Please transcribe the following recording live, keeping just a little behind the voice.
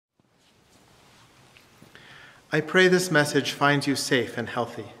I pray this message finds you safe and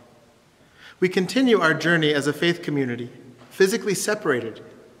healthy. We continue our journey as a faith community, physically separated,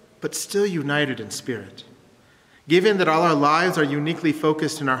 but still united in spirit. Given that all our lives are uniquely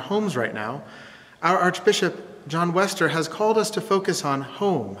focused in our homes right now, our Archbishop John Wester has called us to focus on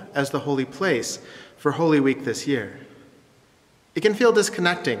home as the holy place for Holy Week this year. It can feel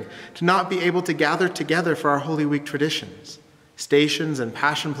disconnecting to not be able to gather together for our Holy Week traditions, stations and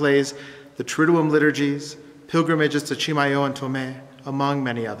passion plays, the Triduum liturgies, pilgrimages to Chimayo and Tomé, among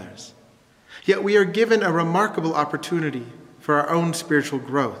many others. Yet we are given a remarkable opportunity for our own spiritual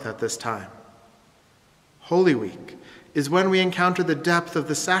growth at this time. Holy Week is when we encounter the depth of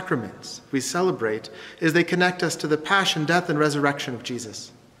the sacraments we celebrate as they connect us to the passion, death, and resurrection of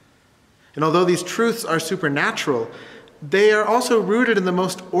Jesus. And although these truths are supernatural, they are also rooted in the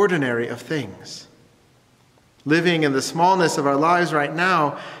most ordinary of things. Living in the smallness of our lives right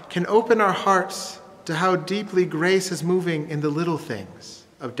now can open our hearts to how deeply grace is moving in the little things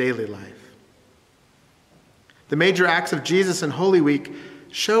of daily life. The major acts of Jesus in Holy Week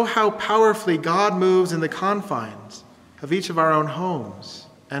show how powerfully God moves in the confines of each of our own homes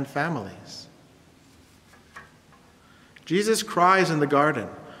and families. Jesus cries in the garden,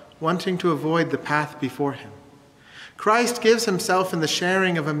 wanting to avoid the path before him. Christ gives himself in the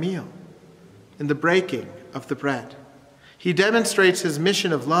sharing of a meal, in the breaking of the bread. He demonstrates his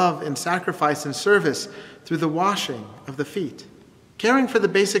mission of love and sacrifice and service through the washing of the feet, caring for the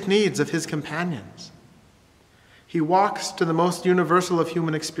basic needs of his companions. He walks to the most universal of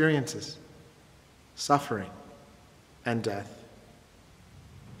human experiences, suffering and death.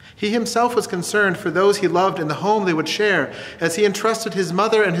 He himself was concerned for those he loved in the home they would share as he entrusted his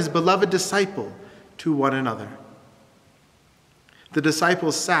mother and his beloved disciple to one another. The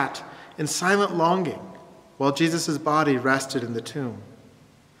disciples sat in silent longing while Jesus' body rested in the tomb.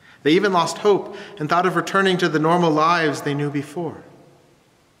 They even lost hope and thought of returning to the normal lives they knew before.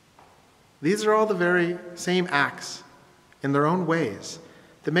 These are all the very same acts, in their own ways,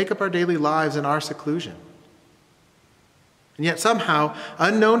 that make up our daily lives in our seclusion. And yet somehow,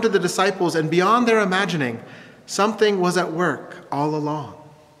 unknown to the disciples and beyond their imagining, something was at work all along.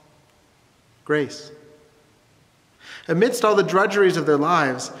 Grace. Amidst all the drudgeries of their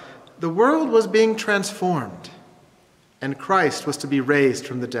lives, the world was being transformed, and Christ was to be raised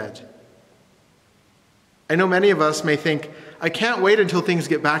from the dead. I know many of us may think, I can't wait until things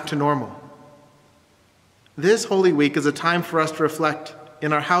get back to normal. This Holy Week is a time for us to reflect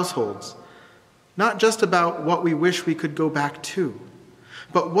in our households, not just about what we wish we could go back to,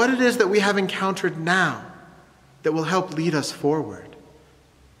 but what it is that we have encountered now that will help lead us forward.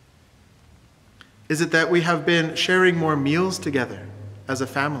 Is it that we have been sharing more meals together as a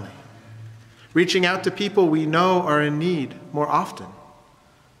family, reaching out to people we know are in need more often?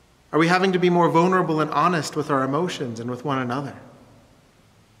 Are we having to be more vulnerable and honest with our emotions and with one another?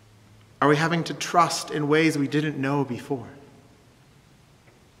 Are we having to trust in ways we didn't know before?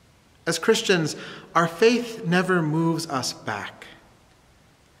 As Christians, our faith never moves us back.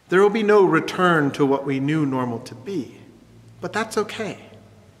 There will be no return to what we knew normal to be, but that's okay.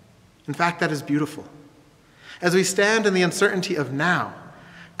 In fact, that is beautiful. As we stand in the uncertainty of now,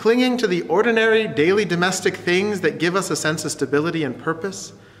 clinging to the ordinary, daily domestic things that give us a sense of stability and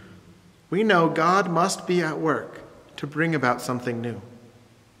purpose, we know God must be at work to bring about something new.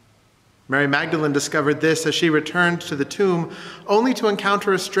 Mary Magdalene discovered this as she returned to the tomb, only to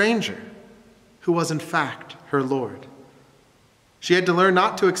encounter a stranger who was in fact her Lord. She had to learn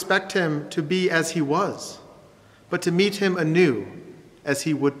not to expect him to be as he was, but to meet him anew as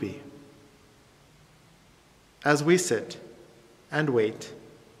he would be. As we sit and wait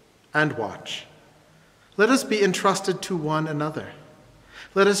and watch, let us be entrusted to one another.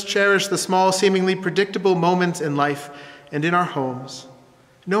 Let us cherish the small, seemingly predictable moments in life and in our homes,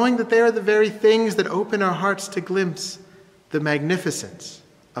 knowing that they are the very things that open our hearts to glimpse the magnificence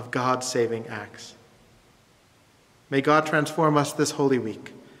of God's saving acts. May God transform us this Holy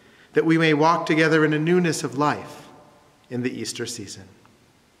Week, that we may walk together in a newness of life in the Easter season.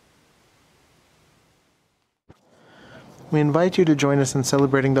 We invite you to join us in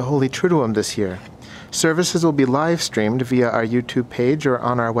celebrating the Holy Triduum this year. Services will be live streamed via our YouTube page or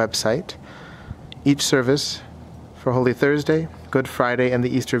on our website. Each service for Holy Thursday, Good Friday, and the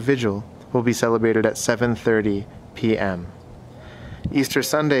Easter Vigil will be celebrated at 7:30 p.m. Easter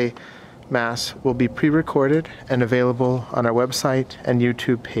Sunday Mass will be pre-recorded and available on our website and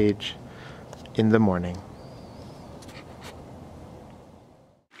YouTube page in the morning.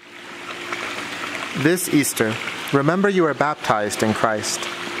 This Easter, remember you are baptized in Christ.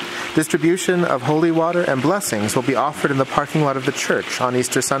 Distribution of holy water and blessings will be offered in the parking lot of the church on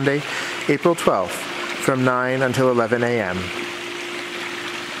Easter Sunday, April 12th, from 9 until 11 a.m.